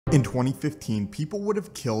In 2015, people would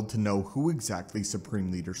have killed to know who exactly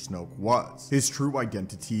Supreme Leader Snoke was, his true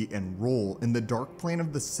identity and role in the dark plane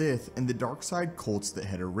of the Sith and the dark side cults that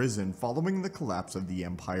had arisen following the collapse of the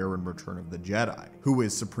Empire and Return of the Jedi. Who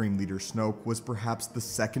is Supreme Leader Snoke was perhaps the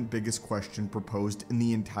second biggest question proposed in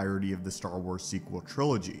the entirety of the Star Wars sequel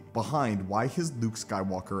trilogy, behind why has Luke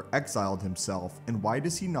Skywalker exiled himself and why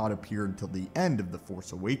does he not appear until the end of The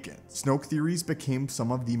Force Awakens. Snoke theories became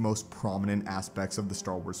some of the most prominent aspects of the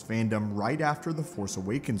Star Wars fandom right after The Force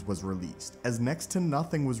Awakens was released, as next to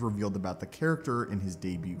nothing was revealed about the character in his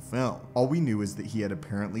debut film. All we knew is that he had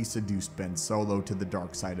apparently seduced Ben Solo to the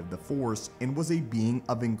dark side of the Force and was a being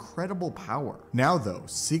of incredible power. Now though,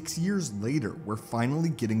 6 years later, we're finally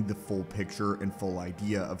getting the full picture and full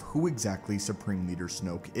idea of who exactly Supreme Leader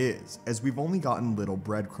Snoke is, as we've only gotten little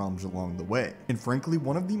breadcrumbs along the way. And frankly,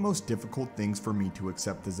 one of the most difficult things for me to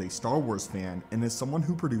accept as a Star Wars fan and as someone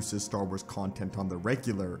who produces Star Wars content on the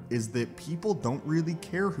regular is that people don't really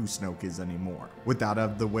care who Snoke is anymore. With that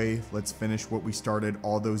out of the way, let's finish what we started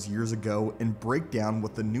all those years ago and break down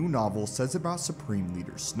what the new novel says about Supreme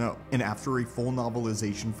Leader Snoke. And after a full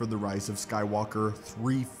novelization for The Rise of Skywalker,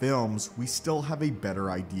 3 films, we still have a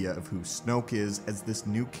better idea of who Snoke is, as this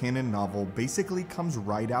new canon novel basically comes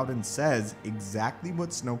right out and says exactly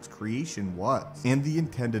what Snoke's creation was, and the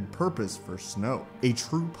intended purpose for Snoke. A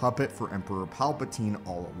true puppet for Emperor Palpatine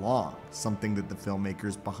all along, something that the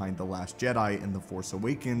filmmakers behind The Last Jedi and The Force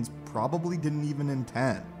Awakens probably didn't even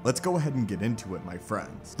intend. Let's go ahead and get into it, my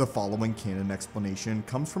friends. The following canon explanation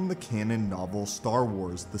comes from the canon novel Star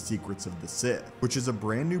Wars: The Secrets of the Sith, which is a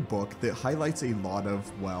brand new book that highlights a lot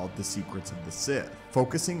of, well, the secrets of the Sith,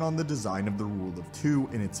 focusing on the design of the Rule of Two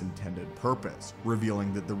and its intended purpose,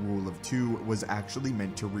 revealing that the Rule of Two was actually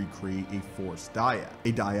meant to recreate a Force dyad,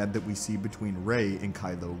 a dyad that we see between Rey and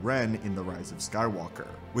Kylo Ren in The Rise of Skywalker,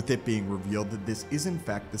 with it being revealed that this is in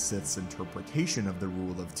fact the Sith's interpretation of the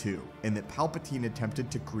Rule of Two, and that Palpatine attempted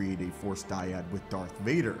to create a Force dyad with Darth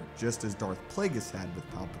Vader, just as Darth Plagueis had with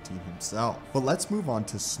Palpatine himself. But let's move on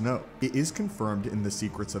to Snoke. It is confirmed in the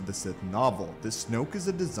Secrets of the Sith novel that Snoke is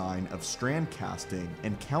a design of strand casting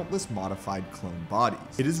and countless modified clone bodies.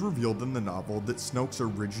 It is revealed in the novel that Snoke's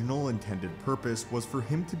original intended purpose was for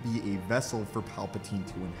him to be a vessel for Palpatine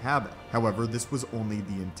to inhabit. However, this was only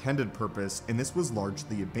the intended purpose, and this was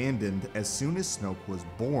largely abandoned as soon as Snoke was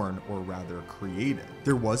born, or rather created.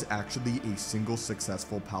 There was actually a single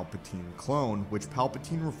successful Palpatine clone, which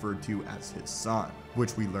Palpatine referred to as his son,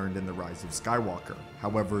 which we learned in The Rise of Skywalker.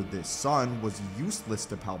 However, this son was useless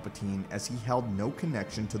to Palpatine as he held no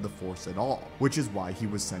connection to the Force at all, which is why he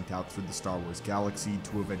was sent out through the Star Wars galaxy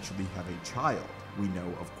to eventually have a child. We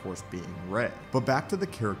know, of course, being Rey. But back to the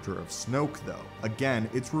character of Snoke though. Again,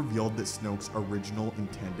 it's revealed that Snoke's original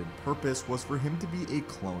intended purpose was for him to be a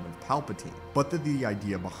clone of Palpatine, but that the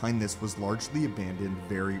idea behind this was largely abandoned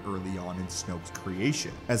very early on in Snoke's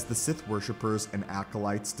creation, as the Sith worshippers and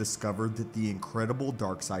acolytes discovered that the incredible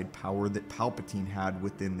dark side power that Palpatine had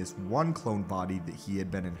within this one clone body that he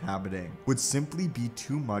had been inhabiting would simply be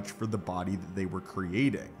too much for the body that they were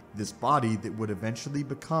creating. This body that would eventually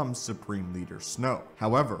become Supreme Leader Snoke.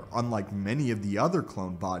 However, unlike many of the other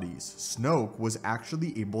clone bodies, Snoke was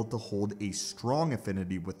actually able to hold a strong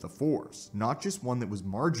affinity with the Force, not just one that was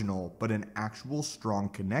marginal, but an actual strong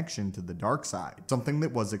connection to the dark side, something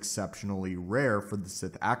that was exceptionally rare for the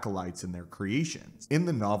Sith acolytes in their creations. In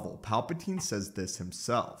the novel, Palpatine says this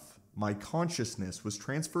himself: "My consciousness was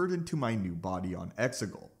transferred into my new body on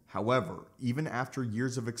Exegol. However, even after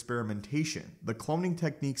years of experimentation, the cloning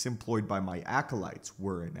techniques employed by my acolytes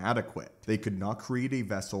were inadequate. They could not create a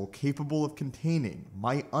vessel capable of containing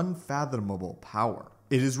my unfathomable power."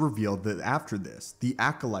 It is revealed that after this, the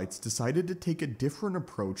acolytes decided to take a different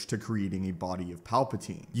approach to creating a body of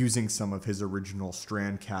Palpatine. Using some of his original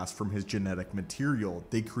strand cast from his genetic material,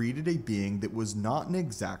 they created a being that was not an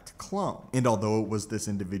exact clone. And although it was this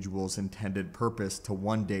individual's intended purpose to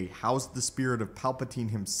one day house the spirit of Palpatine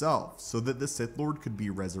himself so that the Sith Lord could be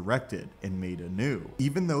resurrected and made anew,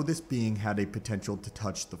 even though this being had a potential to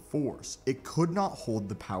touch the Force, it could not hold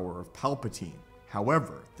the power of Palpatine.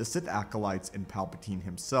 However, the Sith acolytes and Palpatine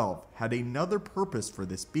himself had another purpose for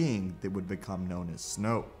this being that would become known as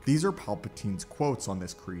Snoke. These are Palpatine's quotes on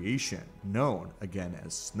this creation, known again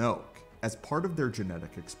as Snoke. As part of their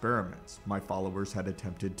genetic experiments, my followers had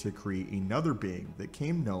attempted to create another being that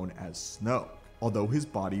came known as Snoke. Although his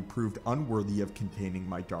body proved unworthy of containing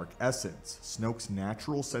my dark essence, Snoke's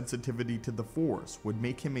natural sensitivity to the Force would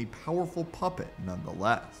make him a powerful puppet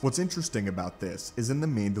nonetheless. What's interesting about this is in The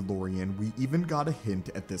Mandalorian we even got a hint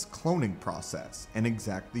at this cloning process, and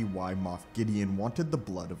exactly why Moff Gideon wanted the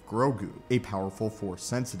blood of Grogu, a powerful Force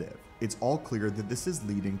sensitive. it's all clear that this is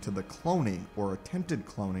leading to the cloning or attempted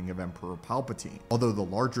cloning of Emperor Palpatine. Although the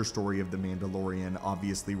larger story of The Mandalorian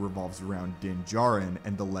obviously revolves around Din Djarin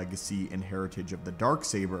and the legacy and heritage of the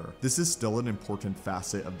Darksaber, this is still an important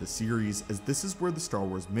facet of the series, as this is where the Star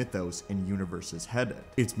Wars mythos and universe is headed.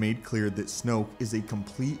 It's made clear that Snoke is a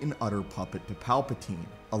complete and utter puppet to Palpatine,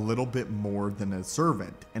 a little bit more than a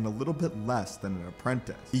servant and a little bit less than an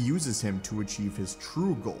apprentice. He uses him to achieve his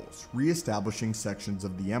true goals, re-establishing sections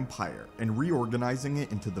of the Empire and reorganizing it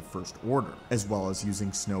into the First Order, as well as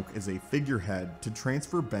using Snoke as a figurehead to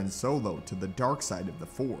transfer Ben Solo to the dark side of the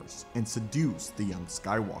Force and seduce the young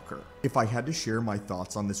Skywalker. If I had to share my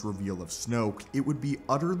thoughts on this reveal of Snoke, it would be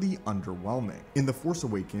utterly underwhelming. In The Force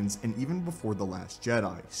Awakens and even before The Last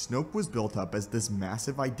Jedi, Snoke was built up as this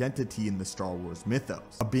massive identity in the Star Wars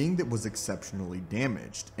mythos, a being that was exceptionally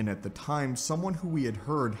damaged, and at the time someone who we had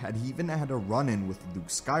heard had even had a run-in with Luke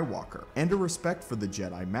Skywalker, and a respect for the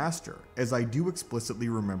Jedi Master, as I do explicitly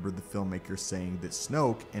remember the filmmaker saying that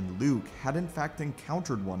Snoke and Luke had in fact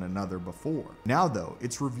encountered one another before. Now though,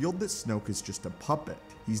 it's revealed that Snoke is just a puppet.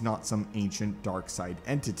 He's not some ancient dark side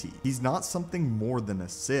entity. He's not something more than a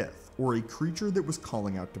Sith, or a creature that was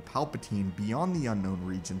calling out to Palpatine beyond the unknown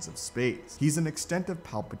regions of space. He's an extent of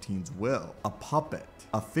Palpatine's will, a puppet,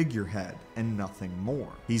 a figurehead, and nothing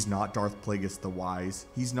more. He's not Darth Plagueis the Wise.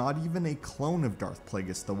 He's not even a clone of Darth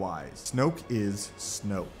Plagueis the Wise. Snoke is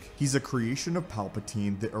Snoke. He's a creation of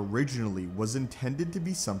Palpatine that originally was intended to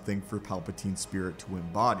be something for Palpatine's spirit to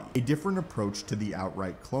embody, a different approach to the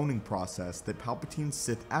outright cloning process that Palpatine's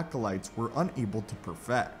Sith acolytes were unable to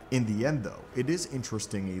perfect. In the end though, it is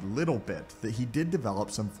interesting a little bit that he did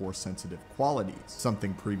develop some Force-sensitive qualities,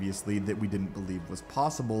 something previously that we didn't believe was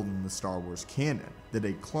possible in the Star Wars canon, that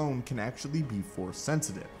a clone can actually be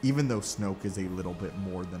Force-sensitive, even though Snoke is a little bit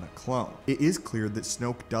more than a clone. It is clear that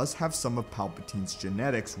Snoke does have some of Palpatine's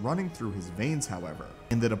genetics running through his veins, however,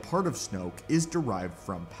 and that a part of Snoke is derived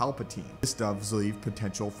from Palpatine. This does leave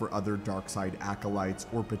potential for other dark side acolytes,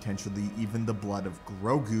 or potentially even the blood of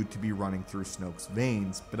Grogu to be running through Snoke's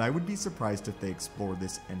veins, but I would be surprised if they explore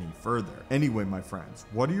this any further. Anyway, my friends,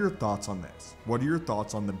 what are your thoughts on this? What are your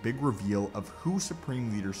thoughts on the big reveal of who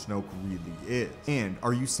Supreme Leader Snoke really is? And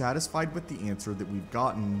are you satisfied with the answer that we've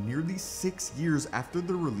gotten nearly 6 years after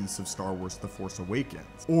the release of Star Wars The Force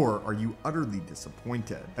Awakens? Or are you utterly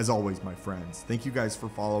disappointed? As always, my friends, thank you guys for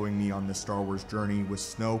following me on this Star Wars journey with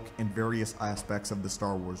Snoke and various aspects of the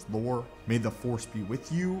Star Wars lore. May the Force be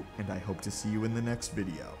with you, and I hope to see you in the next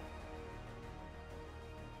video.